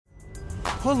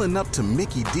Pulling up to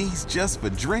Mickey D's just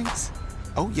for drinks?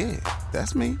 Oh yeah,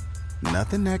 that's me.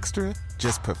 Nothing extra,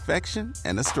 just perfection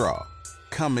and a straw.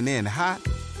 Coming in hot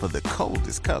for the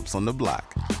coldest cups on the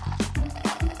block.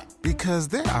 Because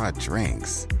there are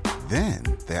drinks. Then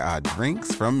there are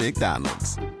drinks from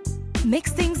McDonald's.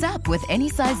 Mix things up with any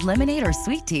size lemonade or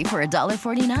sweet tea for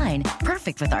 $1.49.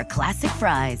 Perfect with our classic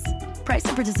fries. Price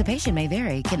and participation may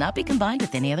vary. Cannot be combined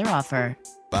with any other offer.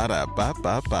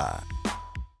 Ba-da-ba-ba-ba.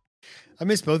 I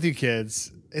miss both you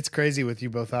kids. It's crazy with you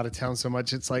both out of town so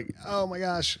much. It's like, oh my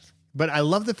gosh. But I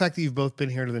love the fact that you've both been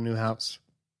here to the new house.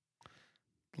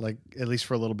 Like, at least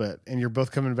for a little bit. And you're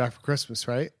both coming back for Christmas,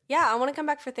 right? Yeah, I want to come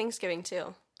back for Thanksgiving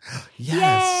too.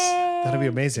 Yes. Yay! That'll be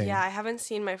amazing. Yeah, I haven't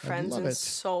seen my friends in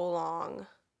so long.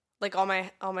 Like all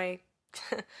my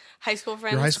high school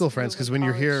friends. Your high school friends, because when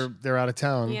you're here, they're out of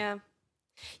town. Yeah.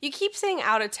 You keep saying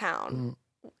out of town.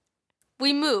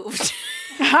 We moved.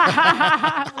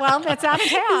 Well, that's out of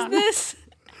town. Is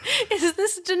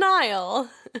this denial?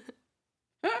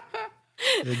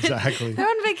 Exactly. They're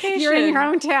on vacation. You're in your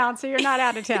own town, so you're not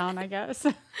out of town, I guess.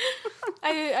 I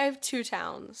have two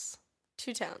towns.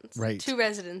 Right. 2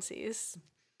 residencies.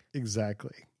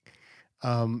 Exactly.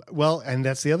 Well, and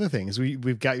that's the other thing is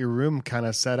we've got your room kind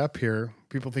of set up here.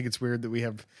 People think it's weird that we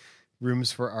have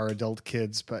rooms for our adult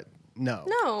kids, but no.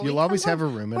 You'll always have a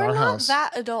room in our house. We're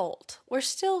not that adult. We're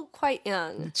still quite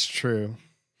young. It's true.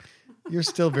 You're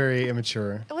still very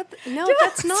immature. No,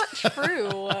 that's not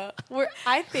true.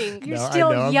 I think you're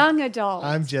still young adult.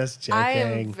 I'm just joking. I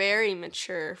am very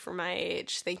mature for my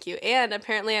age. Thank you. And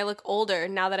apparently I look older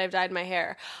now that I've dyed my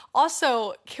hair.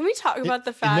 Also, can we talk about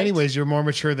the fact... In many ways, you're more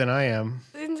mature than I am.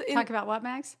 Talk about what,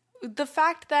 Max? The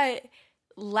fact that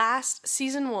last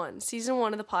season one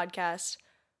of the podcast,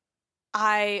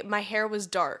 my hair was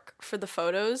dark for the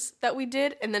photos that we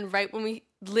did. And then right when we...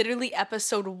 Literally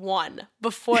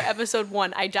before episode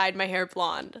 1, I dyed my hair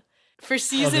blonde. For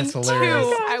season 2,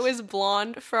 I was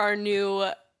blonde for our new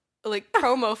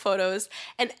promo photos.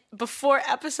 And before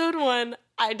episode 1,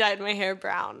 I dyed my hair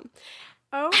brown.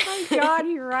 Oh my God,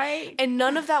 you're right. And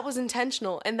none of that was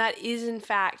intentional. And that is, in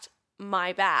fact,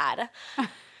 my bad.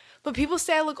 But people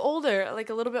say I look older,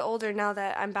 like a little bit older now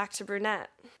that I'm back to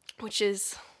brunette, which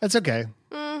is... That's okay.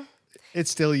 It's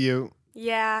still you.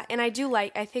 Yeah, and I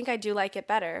think I do like it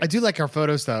better. I do like our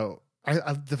photos, though.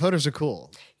 The photos are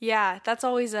cool. Yeah, that's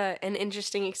always an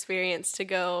interesting experience to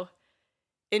go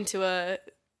into a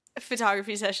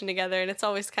photography session together, and it's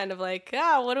always kind of like,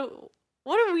 what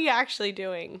are we actually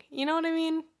doing? You know what I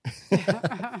mean?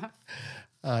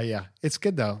 Yeah, it's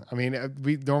good, though. I mean,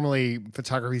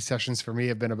 photography sessions for me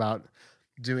have been about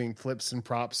doing flips and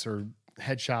props or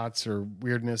headshots or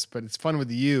weirdness, but it's fun with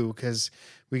you because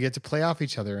we get to play off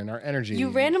each other and our energy. You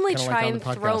randomly try like and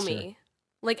throw me.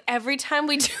 Like every time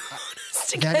we do photos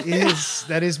together.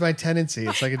 That is my tendency.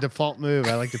 It's like a default move.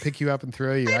 I like to pick you up and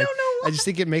throw you. I don't know why. I just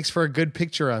think it makes for a good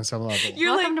picture on some level.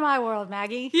 Welcome to my world,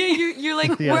 Maggie. Yeah, you're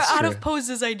like, we're out of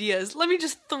poses ideas. Let me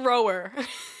just throw her.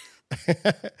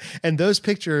 And those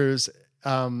pictures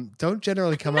don't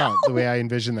generally come out the way I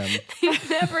envision them.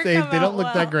 They don't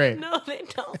look that great. No, they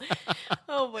don't.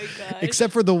 Oh my God.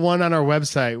 Except for the one on our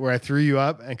website where I threw you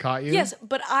up and caught you. Yes,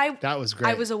 but that was great.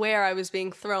 I was aware I was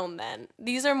being thrown then.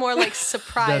 These are more like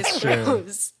surprise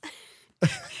throws.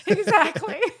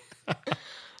 Exactly.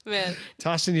 Man.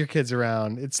 Tossing your kids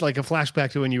around. It's like a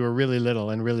flashback to when you were really little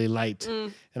and really light.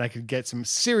 And I could get some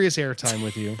serious airtime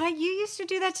with you. But you used to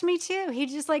do that to me too. He'd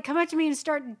just come up to me and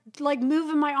start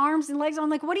moving my arms and legs. I'm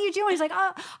like, what are you doing? He's like,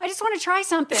 oh, I just want to try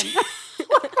something.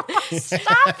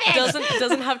 Stop it.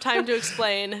 Doesn't have time to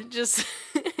explain. Just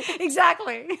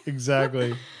Exactly.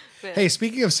 Man. Hey,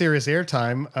 speaking of serious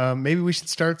airtime, maybe we should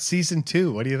start season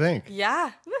 2. What do you think?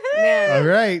 Yeah. Man. All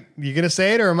right. You going to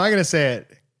say it or am I going to say it?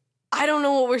 I don't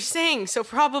know what we're saying, so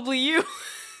probably you.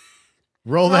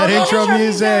 Roll that intro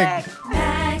music.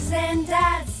 Max and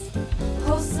Dad's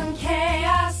wholesome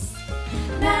chaos.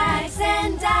 Max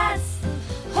and Dad's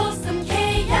wholesome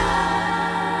chaos.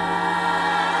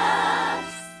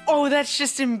 Oh, that's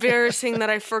just embarrassing that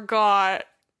I forgot.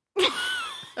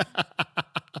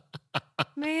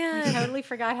 Man. I totally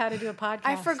forgot how to do a podcast.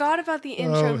 I forgot about the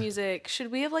intro music.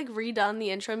 Should we have redone the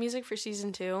intro music for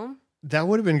season 2? That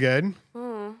would have been good.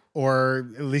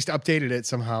 Or at least updated it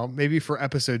somehow. Maybe for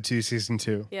episode 2, season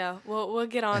 2. Yeah, we'll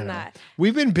get on that.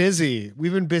 We've been busy.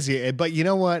 But you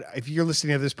know what? If you're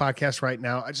listening to this podcast right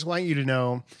now, I just want you to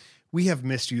know we have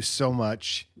missed you so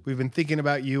much. We've been thinking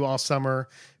about you all summer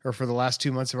or for the last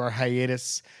 2 months of our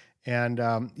hiatus.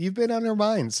 And you've been on our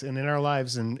minds and in our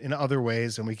lives and in other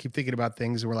ways. And we keep thinking about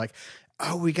things and we're like,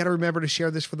 oh, we got to remember to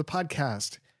share this for the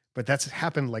podcast. but that's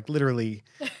happened like literally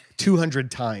 200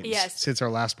 times Yes. since our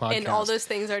last podcast. And all those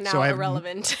things are now So I have-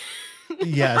 irrelevant.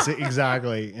 Yes,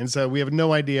 exactly. And so we have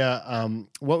no idea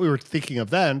what we were thinking of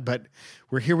then, but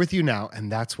we're here with you now, and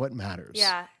that's what matters.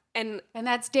 Yeah. And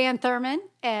that's Dan Thurman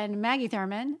and Maggie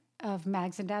Thurman of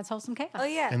Mags and Dad's Wholesome Chaos. oh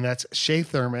yeah. And that's Shay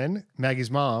Thurman, Maggie's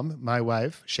mom, my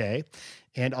wife, Shay,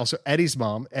 and also Eddie's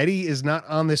mom. Eddie is not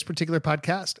on this particular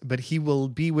podcast, but he will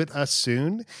be with us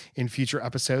soon in future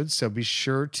episodes, so be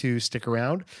sure to stick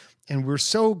around. And we're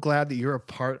so glad that you're a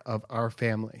part of our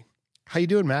family. How you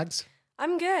doing, Mags?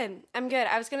 I'm good.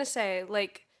 I was going to say,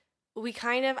 like, we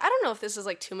kind of, I don't know if this is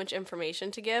like too much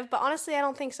information to give, but honestly, I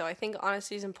don't think so. I think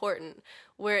honesty is important,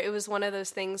 where it was one of those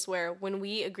things where when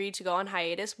we agreed to go on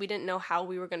hiatus, we didn't know how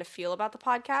we were going to feel about the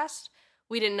podcast.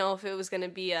 We didn't know if it was going to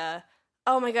be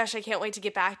oh my gosh, I can't wait to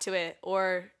get back to it,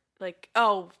 or like,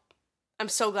 oh, I'm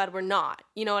so glad we're not.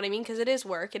 You know what I mean? Because it is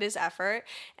work, it is effort,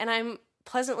 and I'm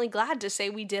pleasantly glad to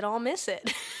say we did all miss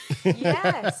it.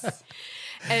 Yes.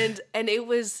 And it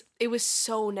was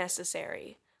so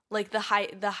necessary. Like the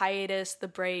hiatus, the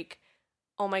break.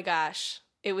 Oh my gosh,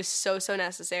 it was so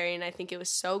necessary, and I think it was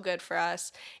so good for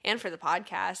us and for the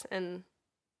podcast. And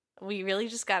we really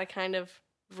just got to kind of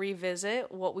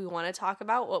revisit what we want to talk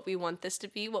about, what we want this to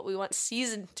be, what we want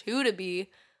season 2 to be.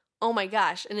 Oh my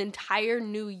gosh, an entire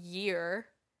new year.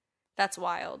 That's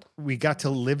wild. We got to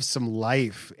live some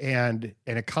life and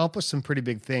accomplish some pretty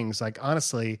big things. Like,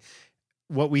 honestly,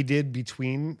 what we did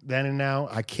between then and now,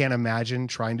 I can't imagine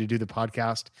trying to do the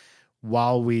podcast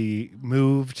while we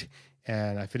moved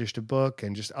and I finished a book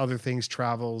and just other things,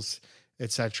 travels,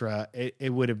 etc.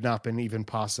 It would have not been even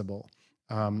possible.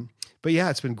 But yeah,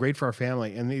 it's been great for our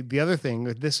family. And the other thing,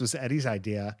 this was Eddie's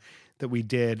idea that we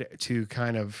did to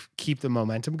kind of keep the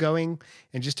momentum going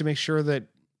and just to make sure that,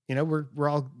 you know, we're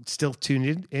all still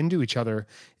tuned into each other,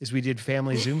 is we did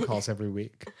family Zoom calls every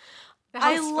week.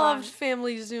 I loved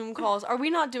family Zoom calls. Are we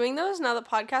not doing those now that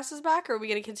podcast is back, or are we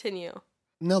going to continue?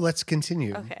 No, let's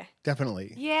continue. Okay.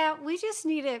 Definitely. Yeah, we just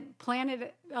need to plan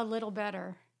it a little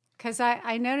better. Because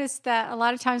I noticed that a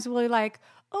lot of times we're like,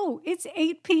 oh, it's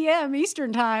 8 p.m.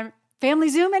 Eastern time. Family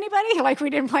Zoom, anybody? Like, we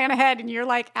didn't plan ahead, and you're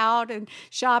like out and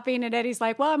shopping, and Eddie's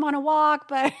like, well, I'm on a walk,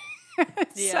 but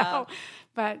Yeah.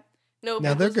 but No,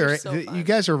 Now but they're those were great. so fun. You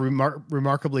guys are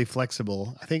remarkably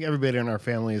flexible. I think everybody in our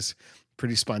family is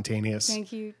pretty spontaneous.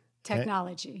 thank you,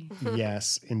 technology.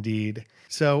 Yes, indeed.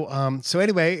 So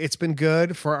anyway, it's been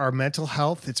good for our mental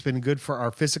health. It's been good for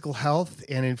our physical health.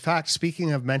 And in fact,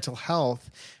 speaking of mental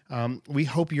health, we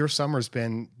hope your summer's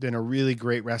been a really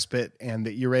great respite and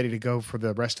that you're ready to go for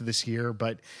the rest of this year.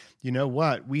 But you know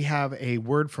what? We have a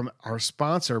word from our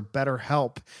sponsor,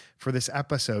 BetterHelp, for this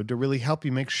episode to really help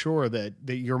you make sure that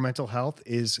your mental health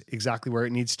is exactly where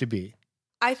it needs to be.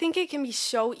 I think it can be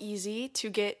so easy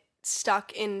to get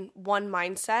stuck in one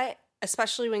mindset,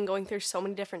 especially when going through so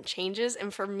many different changes.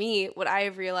 And for me, what I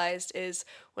have realized is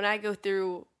when I go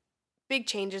through big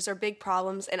changes or big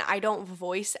problems and I don't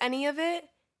voice any of it,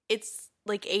 it's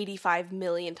like 85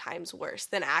 million times worse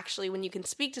than actually when you can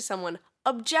speak to someone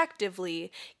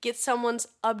objectively, get someone's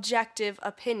objective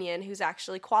opinion who's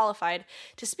actually qualified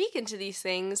to speak into these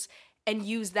things and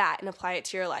use that and apply it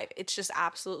to your life. It's just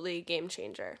absolutely a game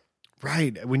changer.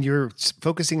 Right. When you're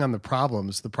focusing on the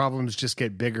problems just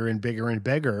get bigger and bigger and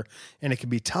bigger. And it can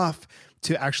be tough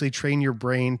to actually train your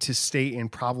brain to stay in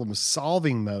problem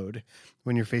solving mode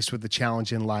when you're faced with a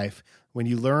challenge in life. When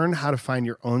you learn how to find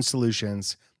your own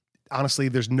solutions, honestly,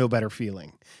 there's no better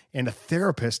feeling. And a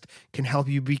therapist can help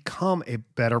you become a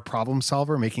better problem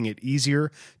solver, making it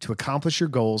easier to accomplish your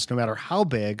goals, no matter how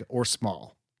big or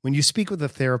small. When you speak with a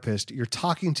therapist, you're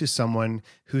talking to someone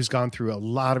who's gone through a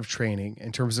lot of training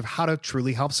in terms of how to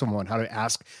truly help someone, how to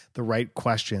ask the right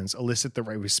questions, elicit the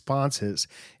right responses,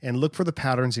 and look for the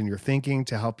patterns in your thinking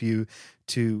to help you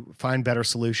to find better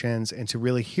solutions and to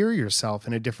really hear yourself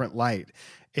in a different light.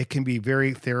 It can be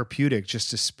very therapeutic just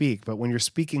to speak, but when you're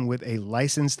speaking with a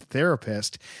licensed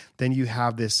therapist, then you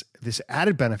have this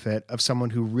added benefit of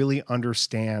someone who really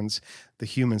understands the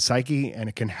human psyche and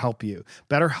it can help you.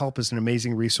 BetterHelp is an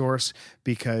amazing resource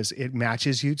because it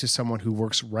matches you to someone who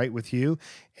works right with you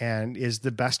and is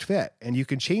the best fit. And you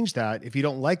can change that. If you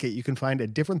don't like it, you can find a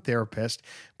different therapist,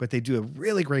 but they do a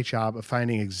really great job of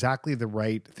finding exactly the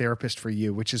right therapist for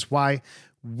you, which is why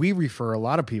we refer a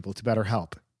lot of people to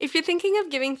BetterHelp. If you're thinking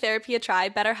of giving therapy a try,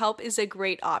 BetterHelp is a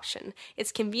great option.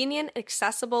 It's convenient,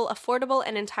 accessible, affordable,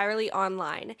 and entirely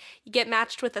online. You get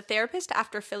matched with a therapist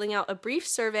after filling out a brief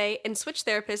survey and switch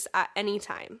therapists at any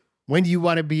time. When you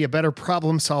want to be a better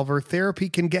problem solver, therapy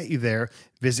can get you there.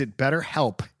 Visit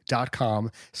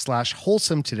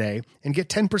betterhelp.com/wholesome today and get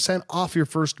 10% off your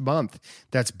first month.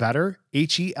 That's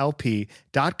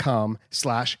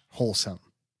betterhelp.com/wholesome.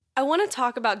 I want to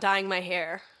talk about dyeing my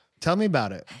hair. Tell me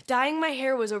about it. Dyeing my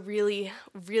hair was a really,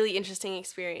 really interesting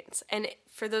experience. And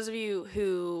for those of you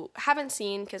who haven't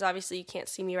seen, because obviously you can't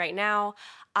see me right now,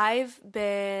 I've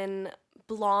been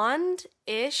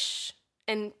blonde-ish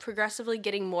and progressively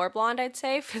getting more blonde, I'd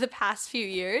say, for the past few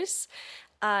years.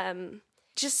 I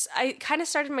kind of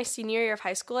started my senior year of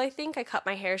high school, I think. I cut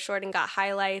my hair short and got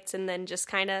highlights and then just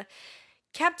kind of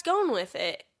kept going with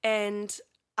it. And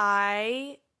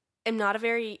I am not a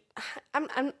very...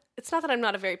 It's not that I'm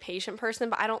not a very patient person,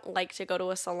 but I don't like to go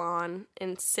to a salon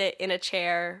and sit in a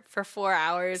chair for 4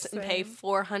 hours and pay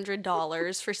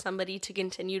 $400 for somebody to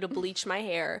continue to bleach my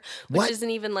hair, which isn't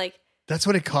even like... That's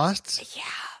what it costs? Yeah.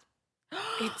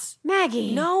 It's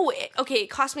Maggie. No, it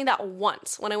cost me that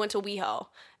once when I went to WeHo.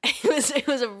 It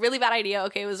was a really bad idea.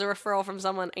 Okay, it was a referral from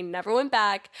someone. I never went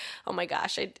back. Oh my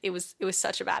gosh, it was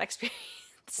such a bad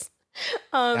experience.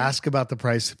 Ask about the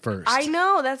price first. I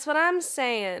know, that's what I'm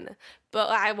saying. But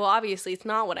obviously it's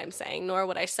not what I'm saying, nor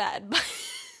what I said.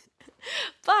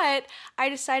 But I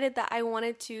decided that I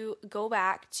wanted to go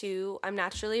back to, I'm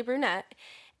naturally a brunette,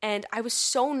 and I was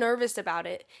so nervous about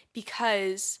it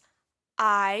because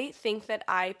I think that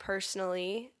I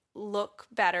personally look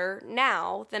better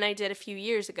now than I did a few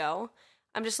years ago.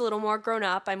 I'm just a little more grown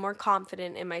up. I'm more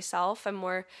confident in myself. I'm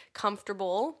more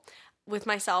comfortable with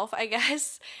myself, I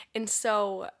guess. And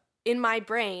so in my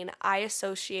brain, I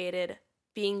associated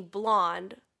being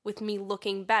blonde with me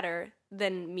looking better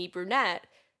than me brunette,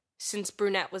 since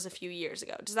brunette was a few years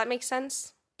ago. Does that make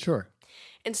sense? Sure.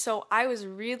 And so I was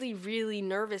really, really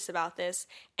nervous about this,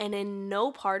 and in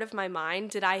no part of my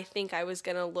mind did I think I was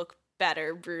going to look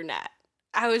better brunette.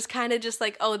 I was kind of just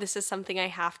like, oh, this is something I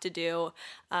have to do.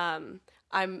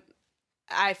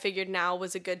 I figured now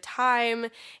was a good time,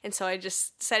 and so I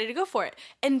just decided to go for it.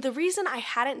 And the reason I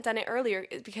hadn't done it earlier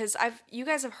is because you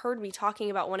guys have heard me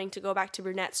talking about wanting to go back to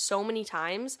brunette so many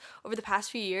times over the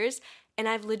past few years, and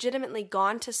I've legitimately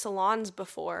gone to salons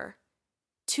before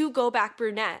to go back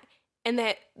brunette, and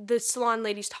that the salon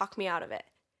ladies talk me out of it.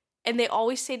 And they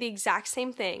always say the exact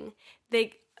same thing.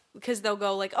 Because they'll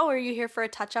go like, oh, are you here for a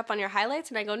touch-up on your highlights?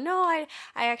 And I go, no, I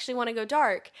actually want to go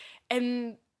dark.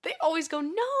 And they always go,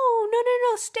 no,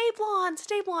 stay blonde,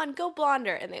 go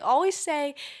blonder. And they always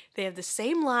say, they have the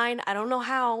same line. I don't know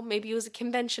how, maybe it was a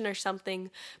convention or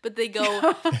something, but they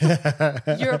go,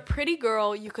 you're a pretty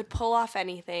girl, you could pull off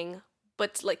anything,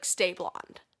 but like stay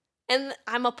blonde. And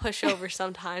I'm a pushover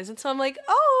sometimes. And so I'm like,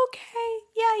 oh,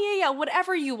 okay, yeah,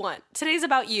 whatever you want. Today's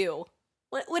about you.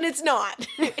 When it's not.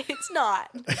 It's not.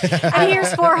 And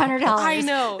here's $400. I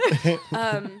know.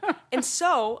 And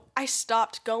so I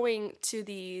stopped going to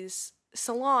these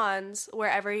salons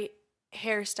where every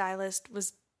hairstylist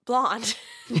was blonde.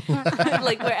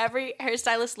 Like where every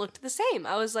hairstylist looked the same.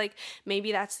 I was like,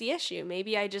 maybe that's the issue.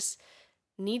 Maybe I just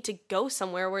need to go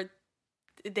somewhere where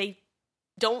they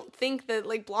don't think that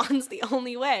like blonde's the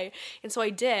only way. And so I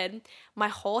did. My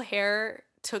whole hair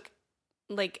took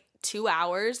like 2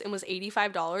 hours and was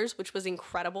 $85, which was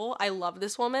incredible. I love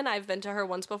this woman. I've been to her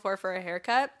once before for a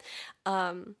haircut.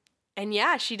 And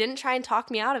yeah, she didn't try and talk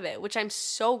me out of it, which I'm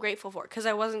so grateful for, because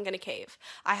I wasn't going to cave.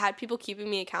 I had people keeping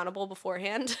me accountable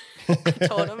beforehand. I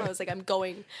told them, I was like, I'm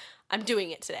doing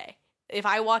it today. If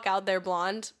I walk out there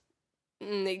blonde,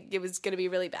 it was going to be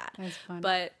really bad. That's fun.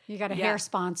 But you got a hair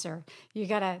sponsor. They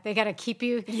got to keep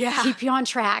you on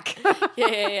track.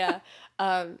 Yeah.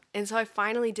 And so I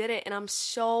finally did it, and I'm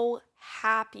so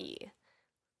happy.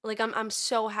 Like I'm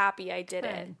so happy I did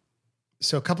it.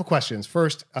 So a couple questions.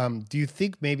 First, do you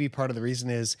think maybe part of the reason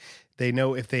is they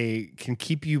know if they can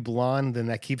keep you blonde, then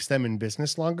that keeps them in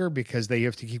business longer because they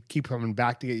have to keep coming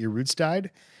back to get your roots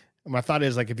dyed? My thought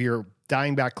is like if you're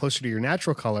dyeing back closer to your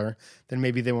natural color, then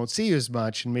maybe they won't see you as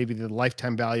much, and maybe the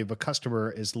lifetime value of a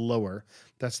customer is lower.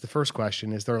 That's the first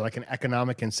question. Is there like an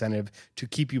economic incentive to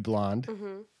keep you blonde?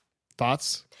 Mm-hmm.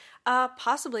 Thoughts?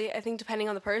 Possibly. I think depending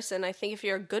on the person. I think if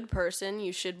you're a good person,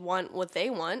 you should want what they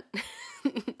want.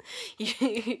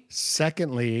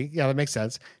 Secondly, yeah, that makes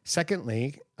sense.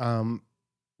 Secondly,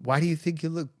 why do you think you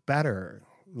look better?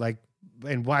 Like,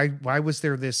 and why was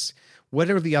there this? What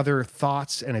are the other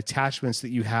thoughts and attachments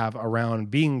that you have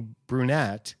around being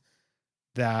brunette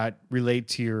that relate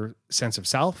to your sense of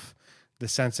self, the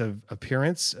sense of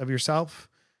appearance of yourself?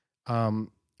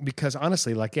 Because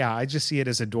honestly, like, yeah, I just see it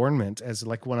as adornment, as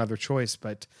like one other choice,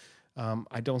 but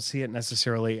I don't see it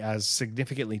necessarily as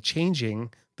significantly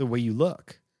changing the way you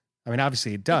look. I mean,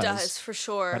 obviously it does. It does, for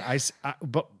sure.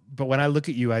 But when I look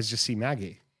at you, I just see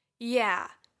Maggie. Yeah,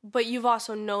 but you've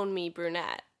also known me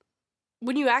brunette.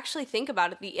 When you actually think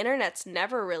about it, the internet's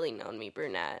never really known me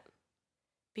brunette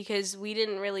because we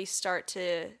didn't really start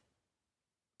to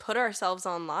put ourselves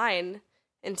online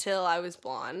until I was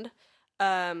blonde.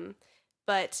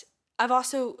 But I've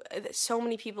also, so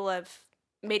many people have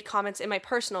made comments in my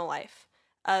personal life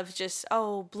of just,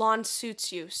 oh, blonde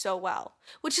suits you so well,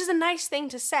 which is a nice thing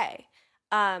to say.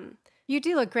 You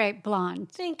do look great blonde.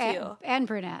 Thank you. And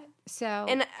brunette. So,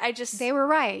 and they were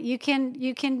right. You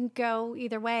can go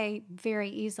either way very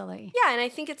easily. Yeah, and I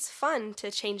think it's fun to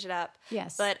change it up.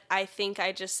 Yes. But I think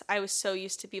I was so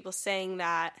used to people saying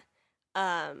that,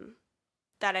 that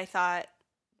I thought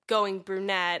going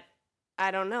brunette,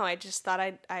 I don't know. I just thought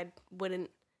I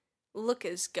wouldn't look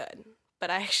as good. But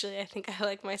I think I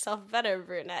like myself better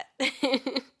brunette.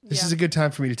 This is a good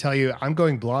time for me to tell you I'm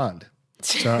going blonde.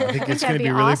 So I think it's going to be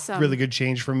awesome. really good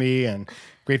change for me and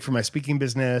great for my speaking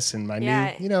business and my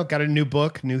new, got a new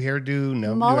book, new hairdo,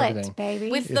 new everything. Baby.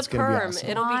 With It's the gonna be perm. awesome.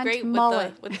 It'll be great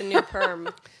with the new perm.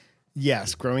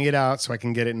 Yes, growing it out so I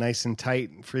can get it nice and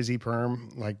tight, frizzy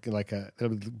perm,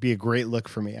 it'll be a great look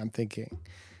for me, I'm thinking.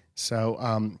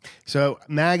 So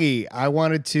Maggie, I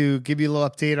wanted to give you a little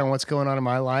update on what's going on in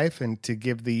my life and to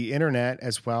give the internet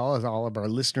as well as all of our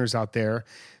listeners out there.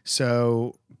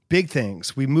 So big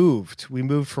things. We moved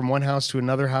from one house to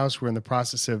another house. We're in the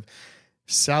process of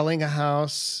selling a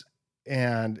house,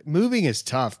 and moving is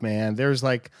tough, man.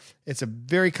 It's a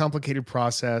very complicated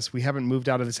process. We haven't moved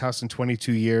out of this house in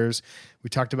 22 years. We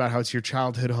talked about how it's your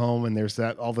childhood home and there's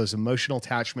all those emotional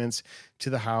attachments to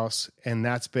the house. And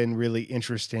that's been really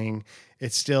interesting.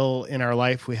 It's still in our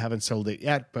life. We haven't sold it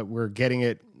yet, but we're getting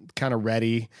it kind of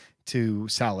ready to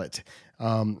sell it.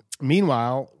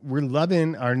 Meanwhile, we're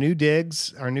loving our new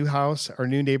digs, our new house, our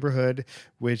new neighborhood,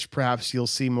 which perhaps you'll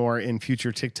see more in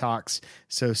future TikToks.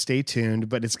 So stay tuned.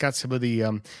 But it's got some of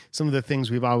the things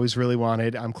we've always really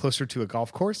wanted. I'm closer to a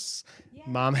golf course. Yay.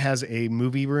 Mom has a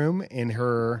movie room in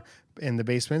the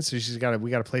basement, so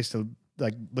we got a place to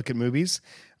look at movies.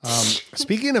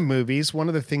 Speaking of movies, one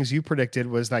of the things you predicted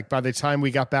was by the time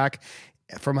we got back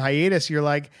from hiatus, you're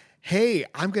like, hey,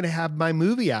 I'm going to have my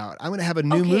movie out. I'm going to have a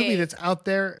new movie that's out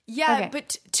there. Yeah,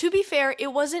 but to be fair,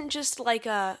 it wasn't just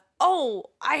I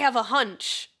have a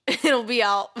hunch it'll be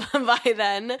out by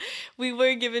then. We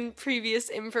were given previous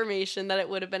information that it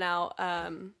would have been out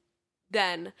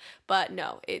then. But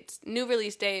no, it's new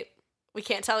release date. We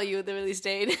can't tell you the release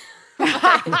date. Because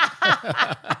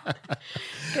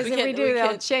if we do,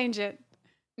 they'll change it.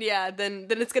 Yeah, then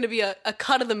it's going to be a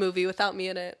cut of the movie without me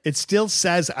in it. It still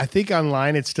says, I think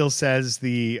online, it still says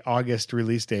the August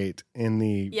release date in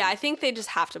the... Yeah, I think they just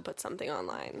have to put something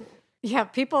online. Yeah,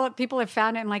 people have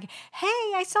found it and hey,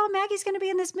 I saw Maggie's going to be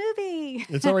in this movie.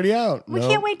 It's already out. We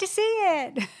can't wait to see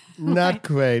it. Not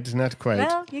quite.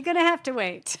 Well, you're going to have to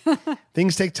wait.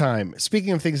 Things take time.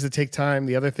 Speaking of things that take time,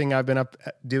 the other thing I've been up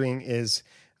doing is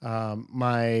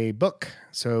my book.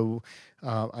 So...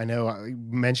 I know I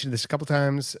mentioned this a couple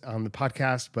times on the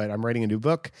podcast, but I'm writing a new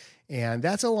book, and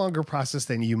that's a longer process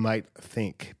than you might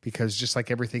think, because just like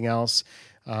everything else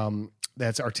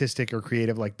that's artistic or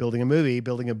creative, like building a movie,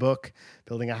 building a book,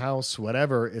 building a house,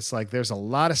 whatever, it's there's a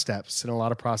lot of steps and a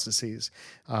lot of processes.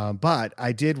 But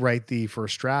I did write the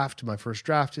first draft. My first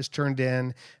draft is turned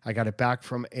in. I got it back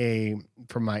from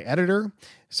my editor.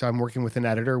 So I'm working with an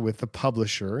editor with the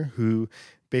publisher who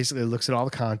basically looks at all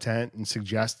the content and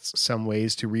suggests some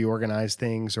ways to reorganize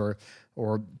things or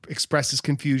expresses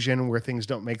confusion where things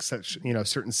don't make such,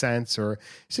 certain sense, or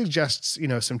suggests,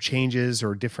 some changes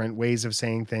or different ways of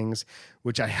saying things,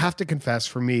 which I have to confess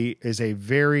for me is a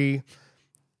very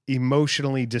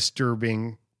emotionally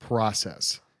disturbing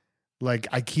process.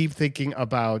 I keep thinking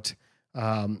about,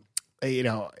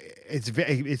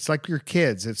 it's like your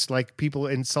kids. It's like people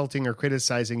insulting or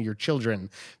criticizing your children,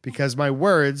 because my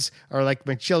words are like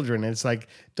my children. And it's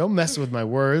don't mess with my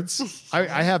words.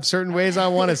 I have certain ways I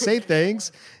want to say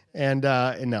things. And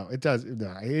no, it does.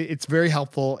 No, it's very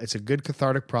helpful. It's a good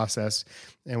cathartic process.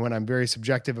 And when I'm very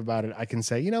subjective about it, I can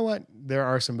say, you know what? There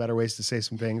are some better ways to say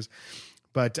some things.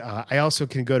 But I also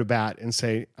can go to bat and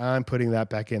say, I'm putting that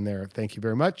back in there. Thank you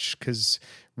very much, because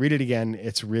read it again.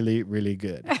 It's really, really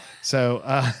good. So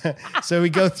we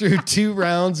go through 2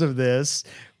 rounds of this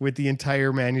with the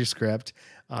entire manuscript.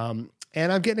 And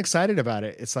I'm getting excited about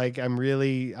it. It's I'm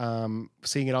really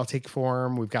seeing it all take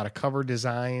form. We've got a cover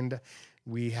designed.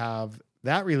 We have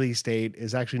that release date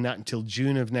is actually not until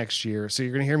June of next year. So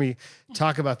you're going to hear me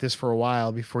talk about this for a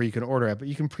while before you can order it. But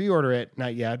you can pre-order it,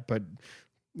 not yet, but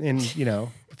in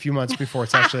a few months before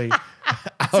it's actually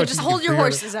So just hold your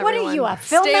horses, What everyone. are you, a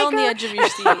Stay on the filmmaker? edge of your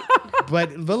seat.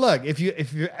 But look, if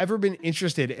you've ever been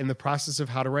interested in the process of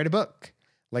how to write a book,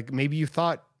 like maybe you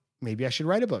thought maybe I should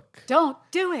write a book, Don't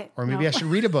do it. or maybe No. I should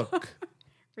read a book.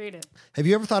 Read it. Have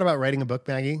you ever thought about writing a book,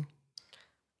 Maggie?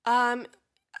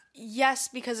 Yes,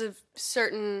 because of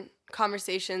certain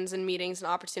conversations and meetings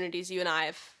and opportunities you and I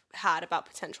have had about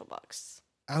potential books.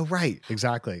 Oh, right,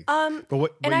 exactly. Um, But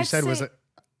what and you I'd said was say- that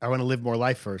I want to live more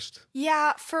life first.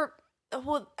 Yeah,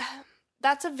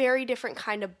 that's a very different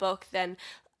kind of book than,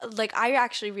 like, I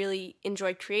actually really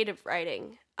enjoy creative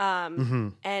writing,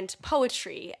 and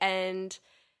poetry and,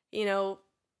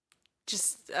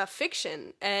 just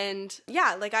fiction. And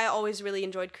yeah, like I always really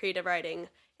enjoyed creative writing.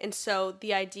 And so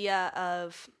the idea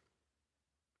of,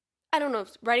 I don't know,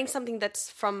 writing something that's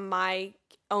from my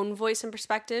own voice and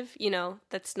perspective,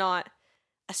 that's not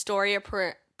a story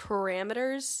or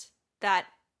parameters that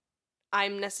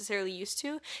I'm necessarily used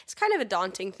to. It's kind of a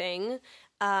daunting thing,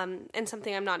 and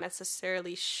something I'm not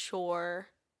necessarily sure.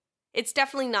 It's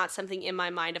definitely not something in my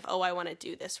mind of, I want to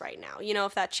do this right now.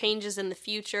 If that changes in the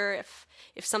future,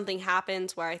 if something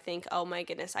happens where I think, oh my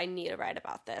goodness, I need to write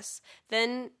about this,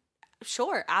 then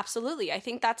sure, absolutely. I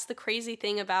think that's the crazy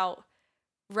thing about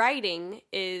writing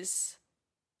is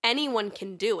anyone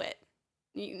can do it.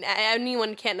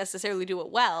 Anyone can't necessarily do it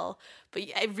well, but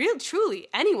truly,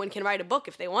 anyone can write a book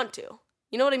if they want to.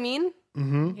 You know what I mean?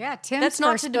 Mm-hmm. Yeah, Tim's That's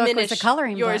not first to book diminish was a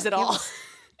coloring yours book. at It all. was-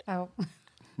 Oh,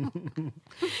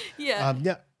 Yeah.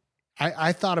 Yeah.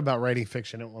 I thought about writing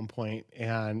fiction at one point,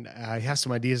 and I have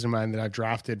some ideas in mind that I've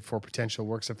drafted for potential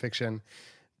works of fiction.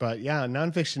 But yeah,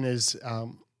 nonfiction is,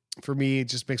 for me, it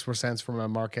just makes more sense for my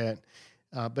market.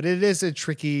 But it is a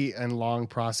tricky and long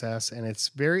process, and it's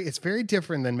very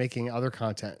different than making other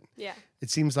content. Yeah. It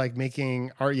seems like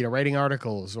making art, writing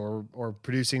articles or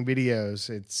producing videos.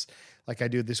 It's like I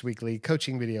do this weekly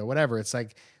coaching video, whatever. It's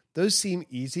like those seem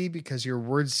easy because your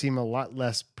words seem a lot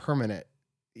less permanent,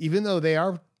 even though they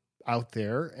are out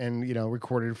there and,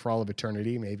 recorded for all of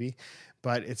eternity, maybe.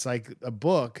 But it's like a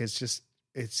book. It's just,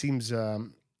 it seems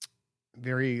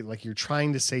very like you're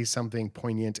trying to say something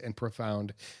poignant and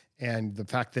profound. And the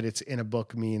fact that it's in a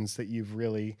book means that you've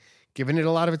really given it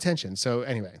a lot of attention. So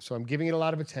anyway, I'm giving it a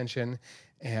lot of attention,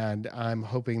 and I'm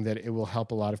hoping that it will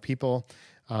help a lot of people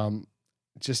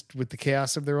just with the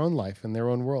chaos of their own life and their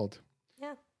own world.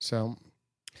 Yeah. So,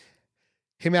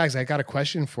 hey, Mags, I got a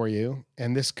question for you,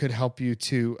 and this could help you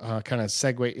to kind of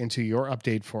segue into your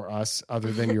update for us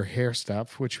other than your hair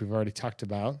stuff, which we've already talked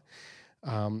about.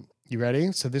 You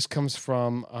ready? So this comes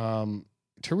from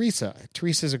Teresa.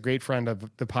 Teresa is a great friend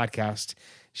of the podcast.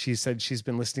 She said she's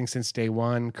been listening since day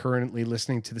one, currently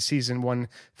listening to the season 1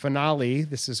 finale.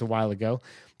 This is a while ago.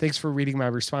 Thanks for reading my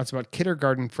response about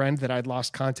kindergarten friend that I'd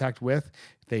lost contact with.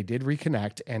 They did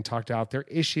reconnect and talked out their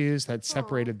issues that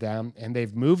separated them, and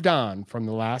they've moved on from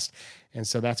the last. And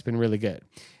so that's been really good.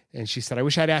 And she said, I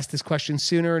wish I'd asked this question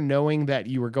sooner, knowing that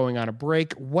you were going on a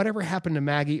break. Whatever happened to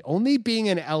Maggie only being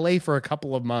in LA for a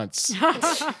couple of months?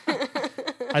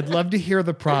 I'd love to hear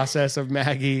the process of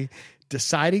Maggie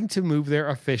deciding to move there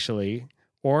officially,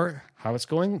 or how it's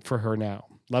going for her now.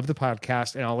 Love the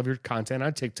podcast and all of your content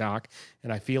on TikTok.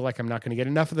 And I feel like I'm not going to get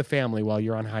enough of the family while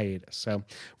you're on hiatus. So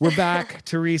we're back,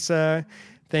 Teresa.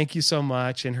 Thank you so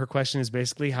much. And her question is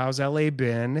basically, how's LA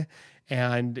been?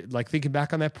 And like thinking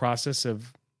back on that process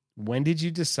of when did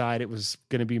you decide it was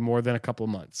going to be more than a couple of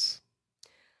months?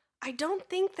 I don't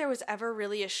think there was ever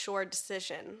really a sure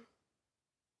decision,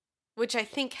 which I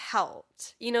think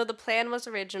helped. The plan was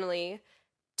originally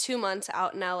 2 months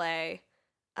out in LA,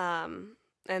 and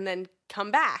then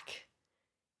come back.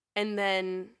 And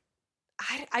then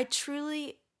I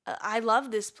truly, I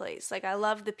love this place. Like, I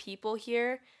love the people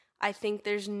here. I think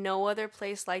there's no other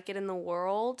place like it in the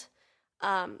world.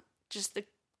 Just the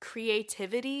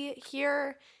creativity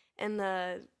here and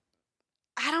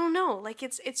I don't know, like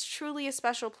it's truly a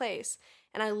special place.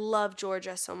 And I love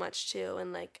Georgia so much too.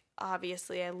 And like,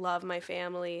 obviously I love my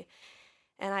family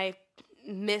and I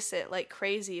miss it like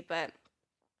crazy, but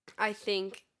I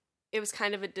think it was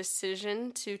kind of a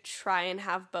decision to try and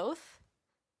have both.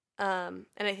 And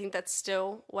I think that's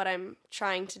still what I'm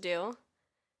trying to do.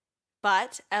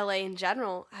 But LA in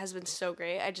general has been so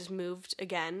great. I just moved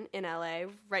again in LA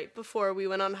right before we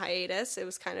went on hiatus. It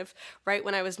was kind of right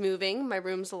when I was moving. My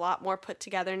room's a lot more put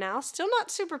together now. Still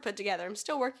not super put together. I'm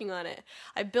still working on it.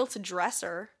 I built a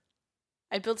dresser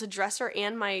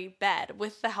and my bed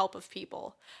with the help of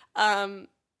people.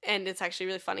 And it's actually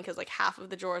really funny because like half of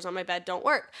the drawers on my bed don't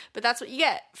work, but that's what you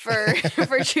get for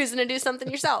for choosing to do something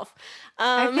yourself.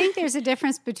 I think there's a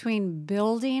difference between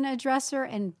building a dresser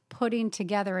and putting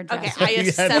together a dresser. Okay, I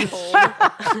assembled.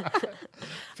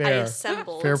 Fair. I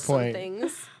assembled Fair some point.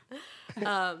 things.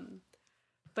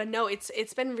 But no,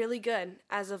 it's been really good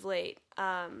as of late.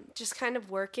 Just kind of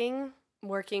working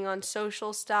on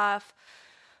social stuff,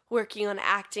 working on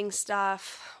acting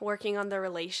stuff, working on the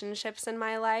relationships in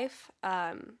my life.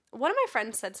 One of my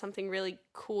friends said something really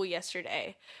cool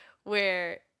yesterday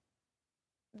where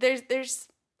there's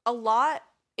a lot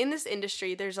in this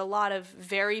industry, there's a lot of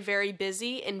very, very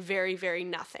busy and very, very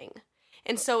nothing.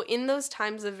 And so in those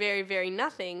times of very, very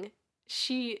nothing,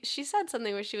 she said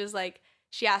something where she was like,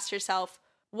 she asked herself,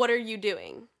 what are you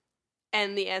doing?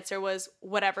 And the answer was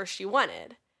whatever she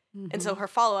wanted. And so her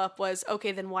follow-up was,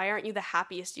 okay, then why aren't you the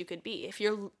happiest you could be? If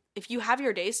you have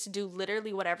your days to do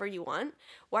literally whatever you want,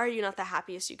 why are you not the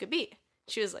happiest you could be?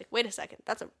 She was like, wait a second,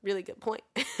 that's a really good point.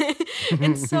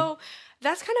 And so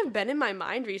that's kind of been in my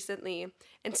mind recently.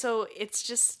 And so it's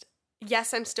just,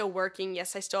 yes, I'm still working.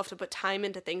 Yes, I still have to put time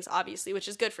into things, obviously, which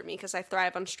is good for me because I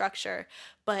thrive on structure.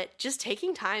 But just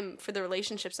taking time for the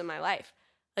relationships in my life.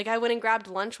 Like I went and grabbed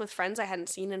lunch with friends I hadn't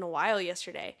seen in a while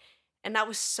yesterday. And that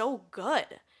was so good.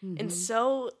 And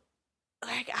so,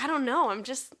 like, I don't know.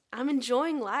 I'm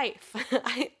enjoying life.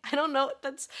 I don't know.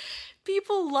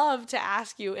 People love to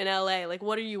ask you in LA, like,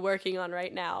 what are you working on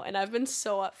right now? And I've been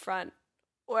so upfront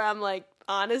where I'm like,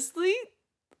 honestly,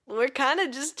 we're kind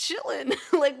of just chilling.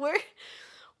 Like,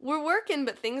 we're working,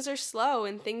 but things are slow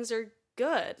and things are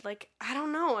good. Like, I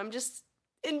don't know. I'm just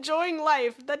enjoying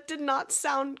life. That did not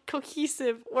sound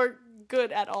cohesive or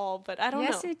good at all, but I don't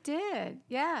know. Yes, it did.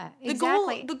 Yeah,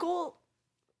 exactly. The goal,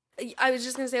 I was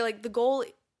just going to say, like, the goal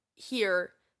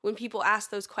here, when people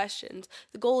ask those questions,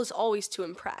 the goal is always to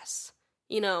impress,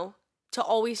 to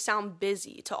always sound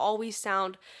busy, to always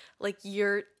sound like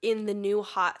you're in the new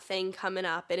hot thing coming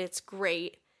up and it's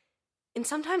great. And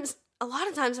sometimes, a lot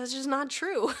of times, that's just not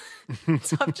true.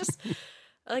 So I'm just,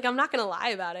 like, I'm not going to lie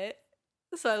about it.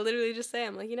 So I literally just say,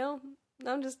 I'm like,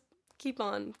 I'm just keep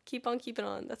on keeping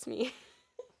on. That's me.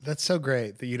 That's so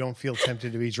great that you don't feel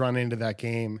tempted to be drawn into that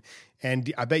game.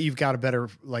 And I bet you've got a better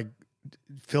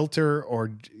filter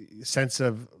or sense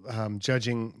of not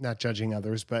judging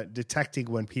others, but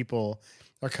detecting when people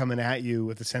are coming at you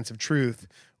with a sense of truth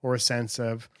or a sense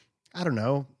of, I don't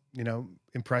know,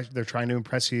 they're trying to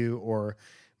impress you or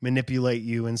manipulate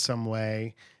you in some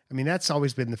way. I mean, that's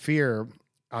always been the fear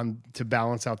to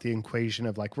balance out the equation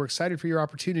of like, we're excited for your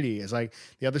opportunity. Is like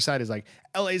the other side is like,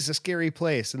 LA is a scary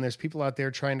place. And there's people out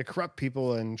there trying to corrupt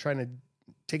people and trying to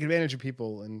take advantage of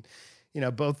people. And,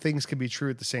 both things can be true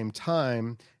at the same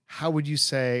time. How would you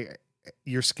say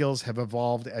your skills have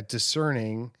evolved at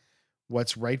discerning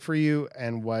what's right for you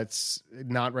and what's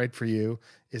not right for you?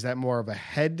 Is that more of a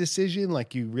head decision?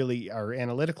 Like you really are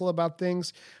analytical about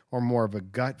things, or more of a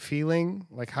gut feeling?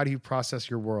 Like, how do you process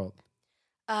your world?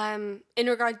 In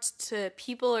regards to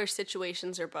people or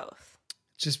situations or both?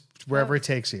 Just wherever it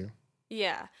takes you.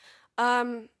 Yeah.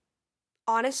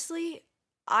 Honestly,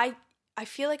 I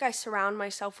feel like I surround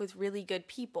myself with really good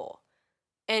people.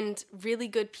 And really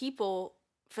good people,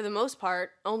 for the most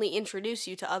part, only introduce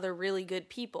you to other really good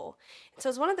people. And so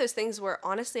it's one of those things where,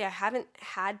 honestly, I haven't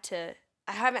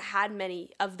had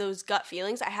many of those gut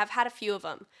feelings. I have had a few of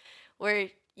them where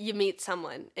you meet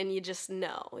someone and you just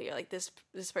know, you're like, this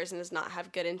person does not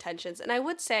have good intentions. And I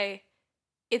would say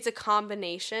it's a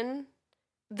combination.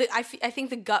 I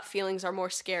think the gut feelings are more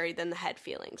scary than the head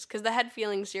feelings, because the head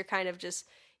feelings, you're kind of just,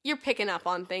 you're picking up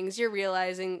on things. You're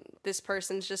realizing this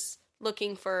person's just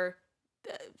looking for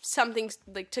something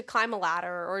like to climb a ladder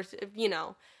or,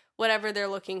 whatever they're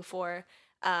looking for.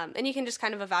 And you can just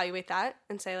kind of evaluate that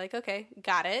and say like, okay,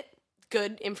 got it.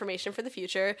 Good information for the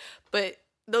future. But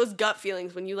those gut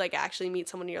feelings, when you like actually meet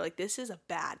someone, you're like, this is a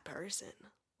bad person.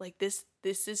 Like this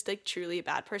is like truly a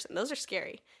bad person. Those are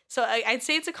scary. So I'd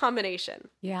say it's a combination.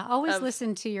 Yeah, always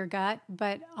listen to your gut,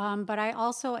 but I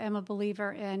also am a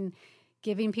believer in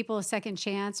giving people a second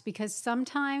chance, because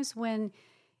sometimes when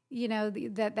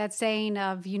that saying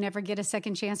of you never get a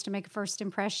second chance to make a first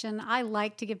impression, I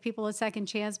like to give people a second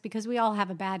chance because we all have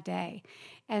a bad day,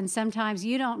 and sometimes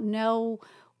you don't know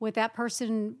what that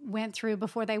person went through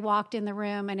before they walked in the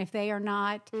room. And if they are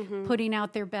not putting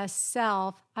out their best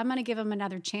self, I'm going to give them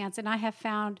another chance. And I have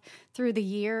found through the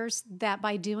years that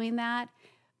by doing that,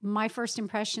 my first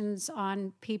impressions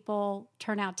on people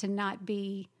turn out to not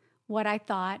be what I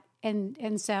thought.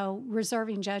 And so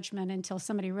reserving judgment until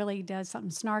somebody really does something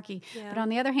snarky. Yeah. But on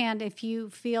the other hand, if you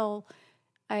feel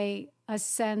a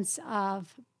sense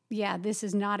of yeah, this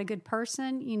is not a good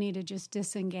person, you need to just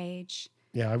disengage.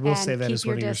 Yeah, I will say that is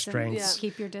one of your distance. strengths.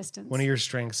 Keep your distance. One of your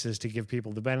strengths is to give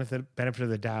people the benefit of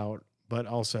the doubt, but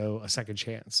also a second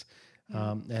chance.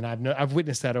 And I've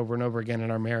witnessed that over and over again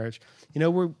in our marriage. You know,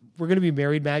 we're going to be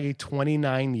married, Maggie,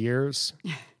 29 years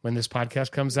when this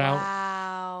podcast comes out.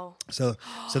 Wow. So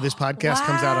this podcast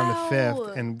comes out on the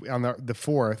 5th, and on the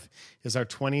 4th is our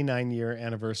 29-year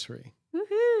anniversary.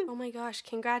 Oh my gosh,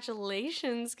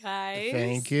 congratulations, guys.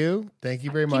 Thank you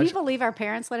very much. Can you believe our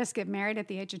parents let us get married at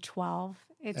the age of 12?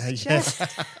 It's yes.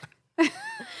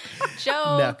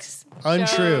 Jokes. No.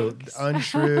 Untrue. Jokes.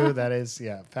 Untrue. That is,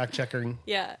 fact checking.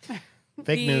 Yeah.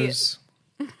 Fake news.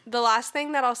 The last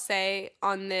thing that I'll say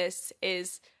on this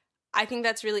is I think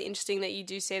that's really interesting that you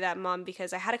do say that, Mom,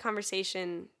 because I had a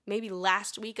conversation maybe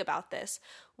last week about this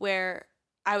where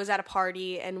I was at a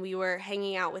party and we were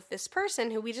hanging out with this person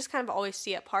who we just kind of always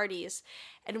see at parties.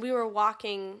 And we were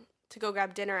walking to go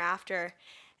grab dinner after.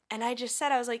 And I just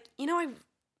said, I was like, you know,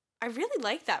 I really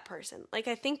like that person. Like,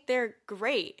 I think they're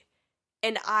great.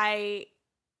 And I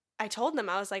told them,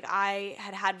 I was like, I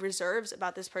had reserves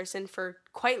about this person for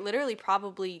quite literally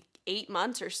probably 8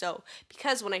 months or so.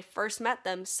 Because when I first met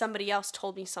them, somebody else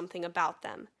told me something about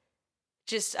them.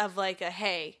 Just of like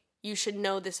hey, you should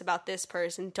know this about this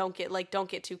person. Don't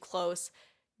get too close.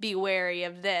 Be wary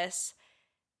of this.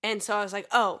 And so I was like,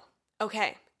 oh,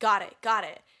 okay, got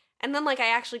it. And then I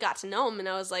actually got to know him and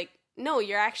I was like, no,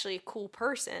 you're actually a cool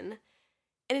person.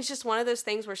 And it's just one of those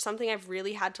things where something I've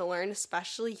really had to learn,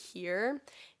 especially here,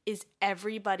 is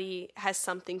everybody has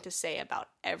something to say about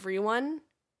everyone.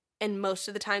 And most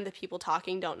of the time the people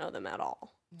talking don't know them at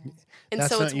all. And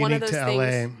that's so it's one of those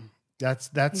things. LA. That's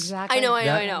exactly.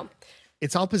 I know.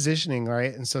 It's all positioning,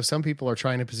 right? And so some people are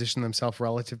trying to position themselves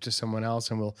relative to someone else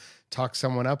and will talk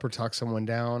someone up or talk someone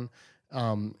down.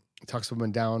 Talk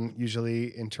someone down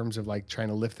usually in terms of trying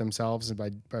to lift themselves and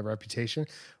by reputation.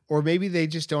 Or maybe they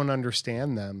just don't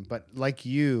understand them. But like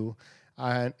you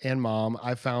and Mom,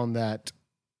 I found that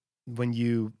when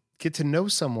you get to know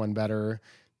someone better,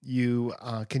 you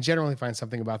can generally find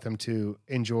something about them to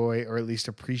enjoy or at least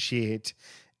appreciate.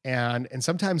 And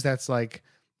sometimes that's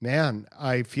man,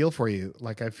 I feel for you.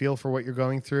 I feel for what you're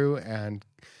going through and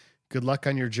good luck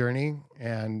on your journey.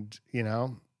 And,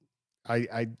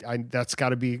 I that's got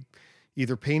to be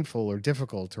either painful or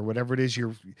difficult or whatever it is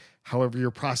however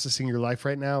you're processing your life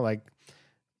right now. I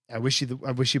wish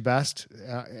you best.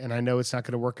 And I know it's not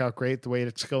going to work out great the way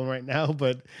it's going right now,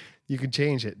 but you can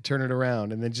change it, turn it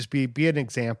around, and then just be an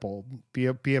example, be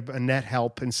a net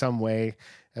help in some way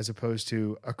as opposed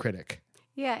to a critic.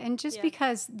 Yeah, and just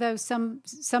because though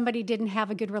somebody didn't have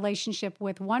a good relationship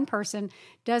with one person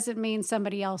doesn't mean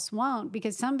somebody else won't.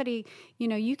 Because somebody,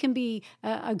 you can be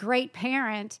a great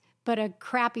parent but a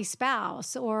crappy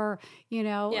spouse, or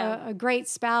a great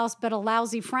spouse but a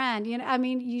lousy friend.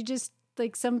 You just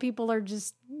some people are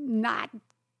just not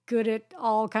good at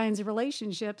all kinds of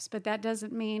relationships, but that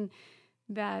doesn't mean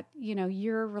that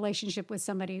your relationship with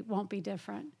somebody won't be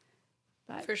different.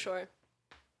 But for sure.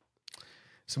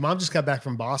 So Mom just got back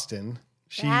from Boston.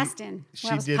 I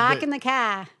was parking the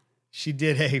car. She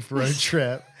did a road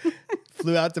trip,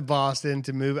 flew out to Boston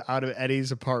to move out of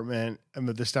Eddie's apartment and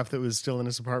the stuff that was still in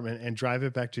his apartment and drive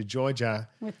it back to Georgia.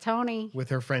 With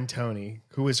her friend Tony,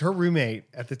 who was her roommate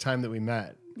at the time that we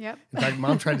met. Yep. In fact,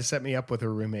 Mom tried to set me up with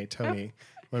her roommate, Tony,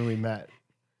 when we met.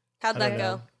 How'd that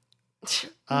go?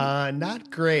 Not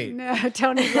great. No,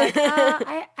 Tony's like,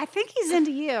 I think he's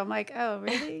into you. I'm like, oh,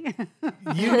 really?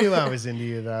 You knew I was into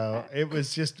you, though. It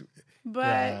was just...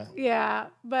 But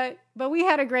but we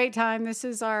had a great time. This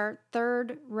is our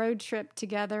third road trip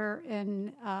together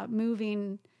in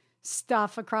moving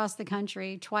stuff across the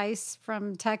country, twice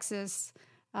from Texas.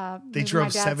 They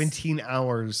drove 17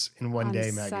 hours in one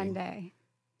day, Maggie. Sunday.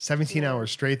 17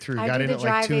 hours straight through. I Got did in the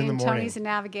at 2 in the driving, morning. Tony's a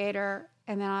navigator.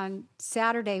 And then on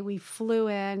Saturday, we flew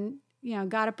in,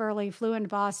 got up early, flew into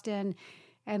Boston.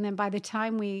 And then by the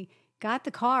time we got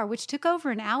the car, which took over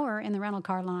an hour in the rental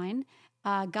car line,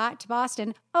 got to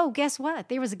Boston. Oh, guess what?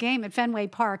 There was a game at Fenway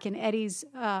Park, and Eddie's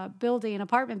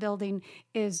apartment building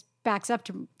backs up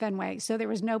to Fenway. So there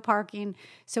was no parking.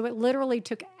 So it literally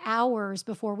took hours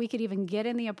before we could even get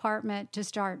in the apartment to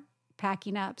start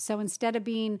packing up. So instead of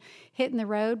being hitting the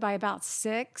road by about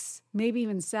 6, maybe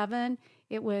even 7,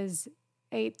 it was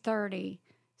 8:30.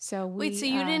 So Wait, so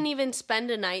you didn't even spend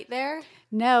a night there?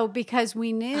 No, because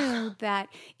we knew that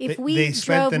if they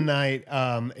spent the night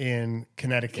in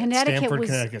Connecticut, Stamford,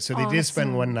 Connecticut. So they did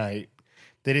spend one night.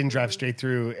 They didn't drive straight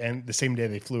through, and the same day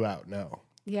they flew out. No.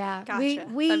 Yeah, gotcha.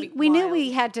 we knew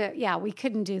we had to. Yeah, we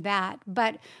couldn't do that,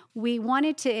 but we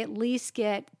wanted to at least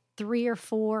get 3 or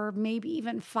 4, maybe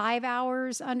even 5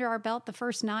 hours under our belt the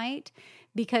first night,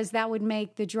 because that would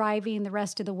make the driving the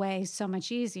rest of the way so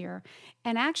much easier.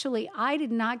 And actually, I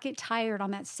did not get tired on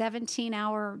that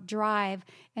 17-hour drive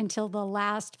until the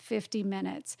last 50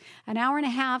 minutes. An hour and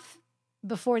a half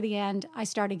before the end, I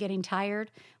started getting tired.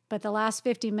 But the last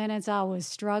 50 minutes, I was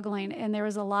struggling, and there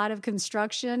was a lot of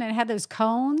construction, and it had those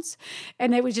cones,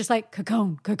 and it was just like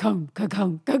cacone, cacone,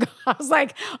 cacone, cacone. I was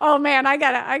like, oh man, I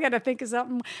gotta think of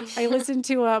something. I listened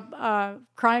to a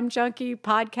crime junkie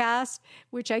podcast,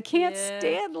 which I can't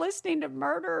stand listening to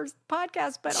murder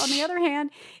podcasts. But on the other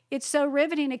hand, it's so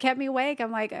riveting. It kept me awake.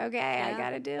 I'm like, okay, I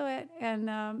gotta do it. And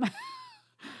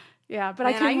yeah, but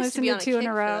I couldn't listen to 2 in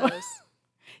a row.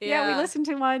 Yeah, we listened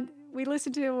to one. We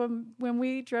listened to them when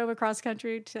we drove across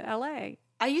country to LA.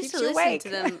 I used to listen to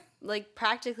them like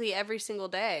practically every single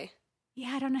day.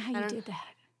 Yeah, I don't know how you did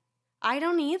that. I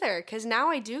don't either, because now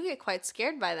I do get quite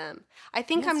scared by them. I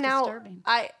think I'm now, disturbing.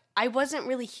 I wasn't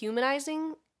really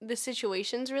humanizing the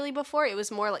situations really before. It was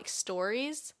more like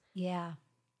stories. Yeah.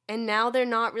 And now they're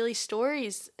not really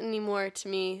stories anymore to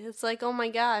me. It's like, oh my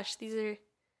gosh, they're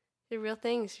real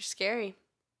things. They're scary.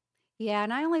 Yeah,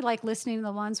 and I only like listening to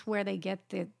the ones where they get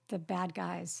the bad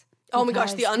guys. Oh my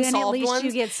gosh, the unsolved ones. Then at least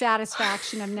you get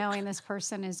satisfaction of knowing this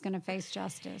person is going to face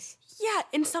justice. Yeah,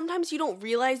 and sometimes you don't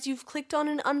realize you've clicked on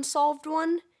an unsolved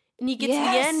one, and you get to the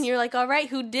end, and you're like, all right,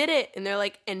 who did it? And they're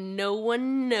like, and no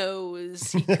one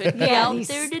knows. He could be out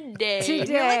there today. And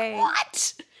you're like,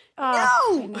 what?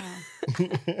 No!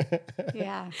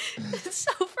 Yeah. It's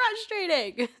so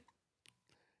frustrating.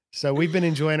 So we've been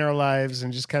enjoying our lives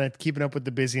and just kind of keeping up with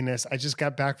the busyness. I just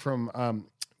got back from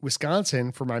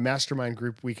Wisconsin for my mastermind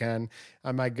group weekend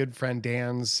on my good friend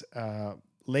Dan's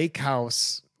lake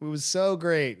house. It was so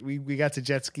great. We got to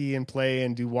jet ski and play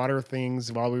and do water things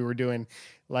while we were doing,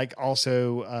 like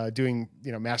also doing,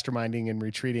 masterminding and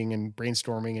retreating and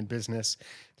brainstorming and business.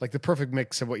 Like the perfect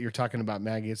mix of what you're talking about,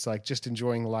 Maggie. It's like just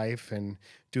enjoying life and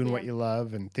doing what you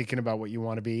love and thinking about what you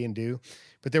want to be and do.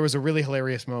 But there was a really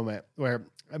hilarious moment where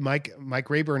Mike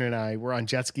Rayburn and I were on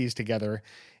jet skis together,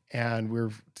 and we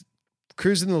were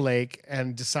cruising the lake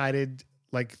and decided,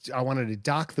 like, I wanted to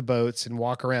dock the boats and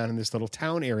walk around in this little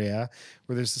town area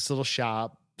where there's this little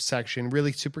shop section,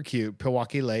 really super cute,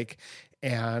 Pewaukee Lake,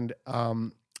 and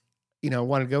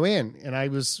wanted to go in. And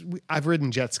I've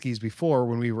ridden jet skis before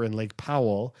when we were in Lake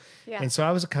Powell, and so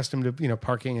I was accustomed to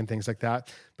parking and things like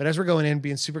that. But as we're going in,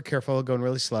 being super careful, going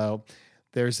really slow,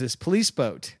 there's this police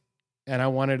boat, and I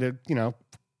wanted to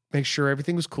make sure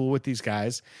everything was cool with these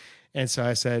guys. And so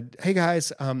I said, hey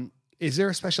guys, is there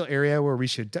a special area where we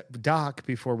should dock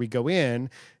before we go in?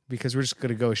 Because we're just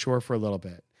going to go ashore for a little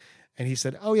bit. And he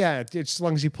said, oh yeah, it's as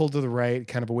long as you pull to the right,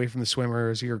 kind of away from the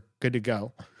swimmers, you're good to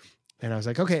go. And I was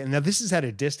like, okay. And now this is at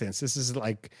a distance. This is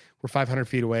like, we're 500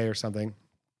 feet away or something.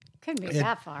 Couldn't be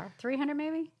that far. 300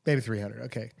 maybe? Maybe 300.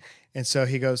 Okay. And so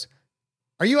he goes,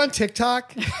 are you on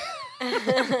TikTok?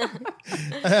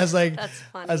 And I was like, that's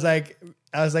funny.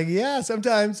 I was like, yeah,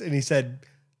 sometimes. And he said,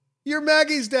 you're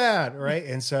Maggie's dad, right?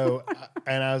 And so,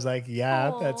 and I was like,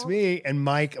 yeah, that's me. And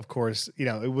Mike, of course,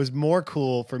 it was more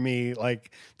cool for me,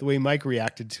 like the way Mike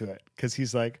reacted to it, because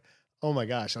he's like, oh my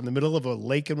gosh, on the middle of a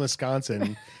lake in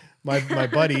Wisconsin, my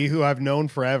buddy who I've known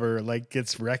forever, like,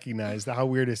 gets recognized. How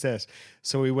weird is this?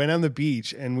 So we went on the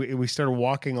beach and we started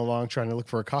walking along trying to look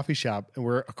for a coffee shop, and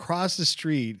we're across the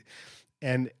street.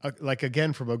 And like,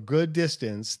 again, from a good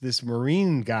distance, this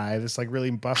Marine guy, this like really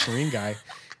buff Marine guy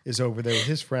is over there with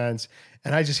his friends.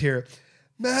 And I just hear,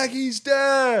 Maggie's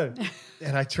dad.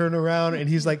 And I turn around and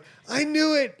he's like, I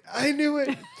knew it.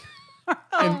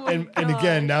 And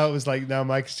again, now it was like, now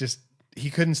Mike's just,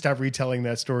 he couldn't stop retelling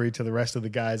that story to the rest of the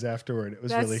guys afterward. It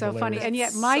was really so hilarious. Funny. And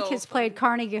yet Mike has played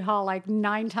Carnegie Hall like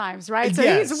 9 times, right? So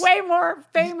he's way more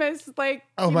famous, like,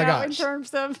 in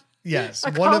terms of... Yes,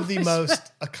 one of the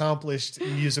most accomplished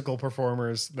musical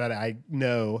performers that I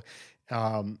know.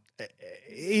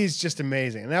 He's just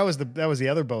amazing. And that was the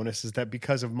other bonus, is that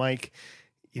because of Mike,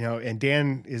 and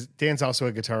Dan's also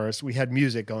a guitarist. We had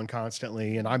music going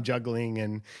constantly, and I'm juggling,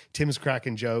 and Tim's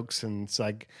cracking jokes, and it's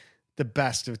like the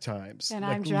best of times. And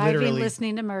like, I'm driving,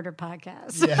 listening to murder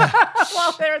podcasts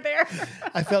while they're there.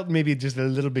 I felt maybe just a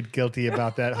little bit guilty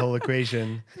about that whole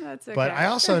equation. That's okay. But I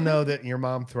also know that your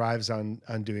mom thrives on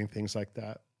doing things like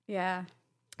that. Yeah.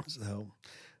 So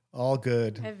all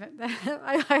good.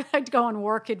 I'd go on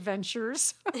work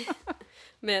adventures.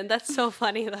 Man, that's so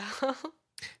funny though.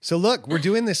 So look, we're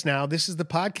doing this now. This is the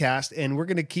podcast, and we're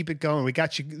going to keep it going. We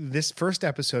got you this first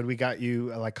episode. We got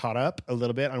you like caught up a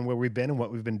little bit on where we've been and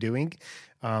what we've been doing.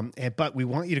 But we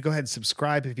want you to go ahead and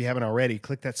subscribe if you haven't already.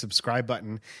 Click that subscribe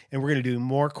button, and we're going to do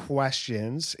more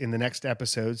questions in the next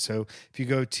episode. So if you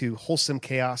go to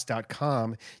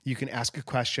wholesomechaos.com, you can ask a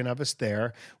question of us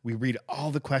there. We read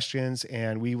all the questions,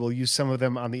 and we will use some of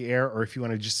them on the air, or if you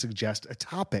want to just suggest a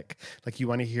topic, like you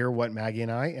want to hear what Maggie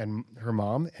and I and her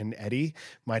mom and Eddie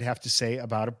might have to say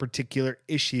about a particular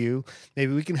issue,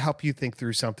 maybe we can help you think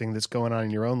through something that's going on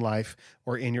in your own life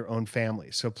or in your own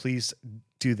family. So please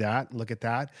do that. Look at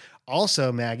that.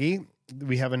 Also, Maggie,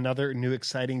 we have another new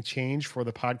exciting change for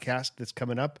the podcast that's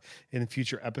coming up in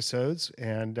future episodes.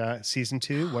 And season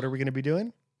 2, what are we going to be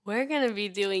doing? We're going to be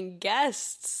doing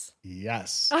guests.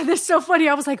 Yes. Oh, that's so funny.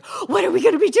 I was like, what are we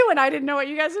going to be doing? I didn't know what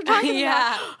you guys were talking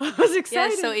Yeah. about. I was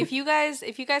excited. Yeah, so if you guys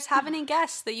have any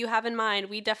guests that you have in mind,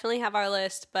 we definitely have our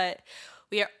list, but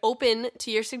we are open to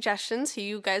your suggestions, who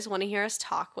you guys want to hear us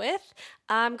talk with.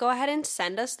 Go ahead and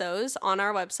send us those on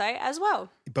our website as well.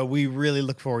 But we really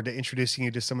look forward to introducing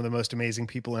you to some of the most amazing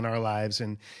people in our lives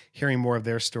and hearing more of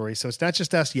their stories. So it's not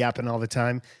just us yapping all the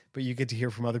time, but you get to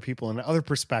hear from other people and other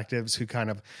perspectives who kind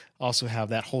of also have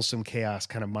that wholesome chaos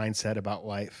kind of mindset about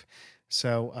life.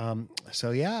 So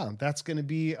yeah, that's going to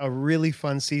be a really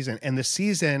fun season. And the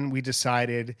season, we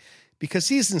decided, because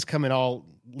seasons come in all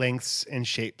lengths and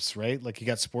shapes, right? Like you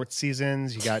got sports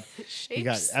seasons, you got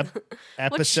episodes.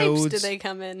 What shapes do they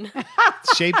come in?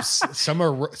 Shapes. Some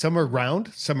are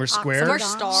round, some are square, Some are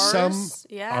stars. some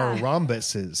are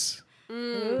rhombuses.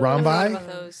 Rhombi.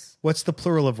 Those. What's the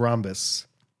plural of rhombus?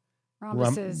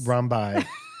 Rhombuses. Rhombi,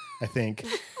 I think.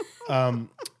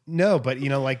 No, but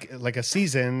like a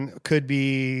season could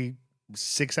be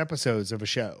 6 episodes of a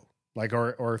show.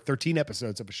 Or 13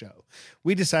 episodes of a show.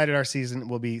 We decided our season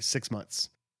will be 6 months.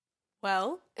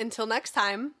 Well, until next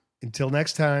time. Until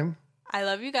next time. I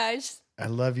love you guys. I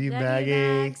love you, Love you,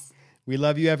 Maggie. Max. We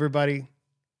love you, everybody.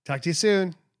 Talk to you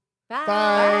soon. Bye.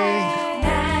 Bye.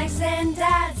 Max and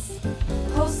Dad's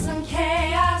wholesome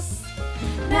chaos.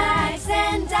 Max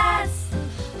and Dad's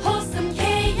wholesome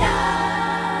chaos.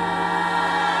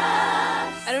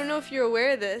 I don't know if you're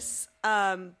aware of this,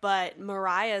 but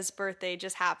Mariah's birthday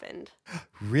just happened.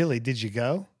 Really? Did you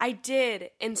go? I did.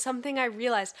 And something I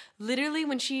realized, literally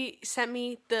when she sent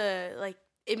me the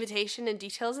invitation and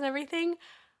details and everything,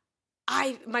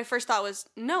 my first thought was,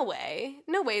 no way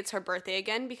it's her birthday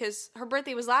again, because her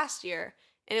birthday was last year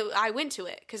and I went to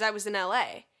it because I was in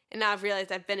LA, and now I've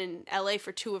realized I've been in LA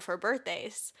for 2 of her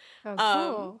birthdays. Oh,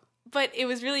 cool. But it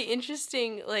was really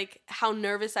interesting, how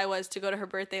nervous I was to go to her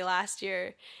birthday last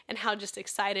year and how just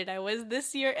excited I was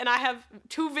this year. And I have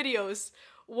 2 videos,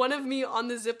 one of me on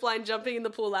the zip line jumping in the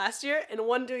pool last year and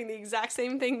one doing the exact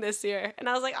same thing this year. And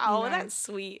I was like, oh, Nice. that's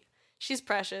sweet. She's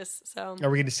precious. So, Are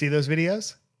we going to see those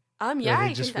videos? yeah, they I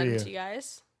can just for send you? them to you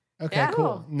guys. Okay, Yeah.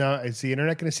 cool. No, is the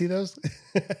internet going to see those?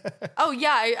 Oh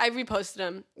yeah, I reposted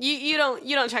them. You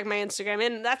don't check my Instagram,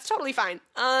 and that's totally fine.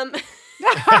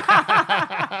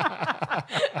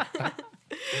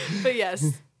 But yes,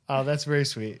 Oh, that's very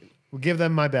sweet. We'll give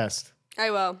them my best.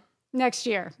 I will. Next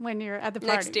year when you're at the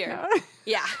party. Next year. No.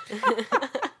 Yeah.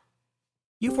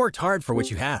 You've worked hard for what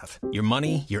you have. Your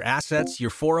money, your assets, your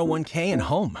 401k, and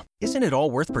home. Isn't it all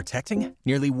worth protecting?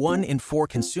 Nearly 1 in 4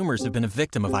 consumers have been a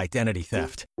victim of identity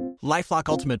theft. LifeLock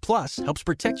Ultimate Plus helps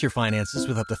protect your finances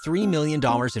with up to $3 million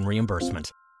in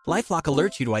reimbursement. LifeLock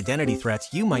alerts you to identity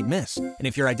threats you might miss. And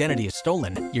if your identity is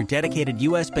stolen, your dedicated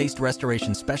U.S.-based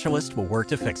restoration specialist will work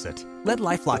to fix it. Let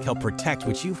LifeLock help protect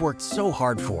what you've worked so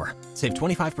hard for. Save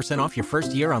 25% off your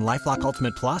first year on LifeLock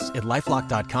Ultimate Plus at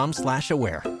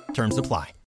LifeLock.com/aware. Terms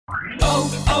apply.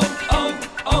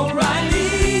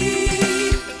 O'Reilly.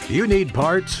 You need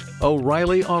parts?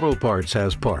 O'Reilly Auto Parts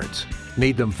has parts.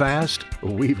 Need them fast?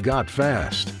 We've got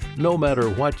fast. No matter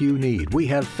what you need, we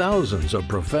have thousands of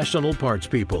professional parts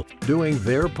people doing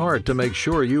their part to make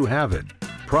sure you have it.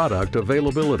 Product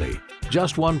availability.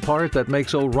 Just one part that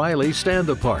makes O'Reilly stand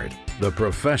apart. The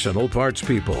professional parts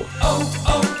people.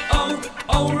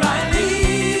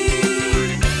 O'Reilly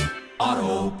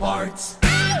Auto Parts.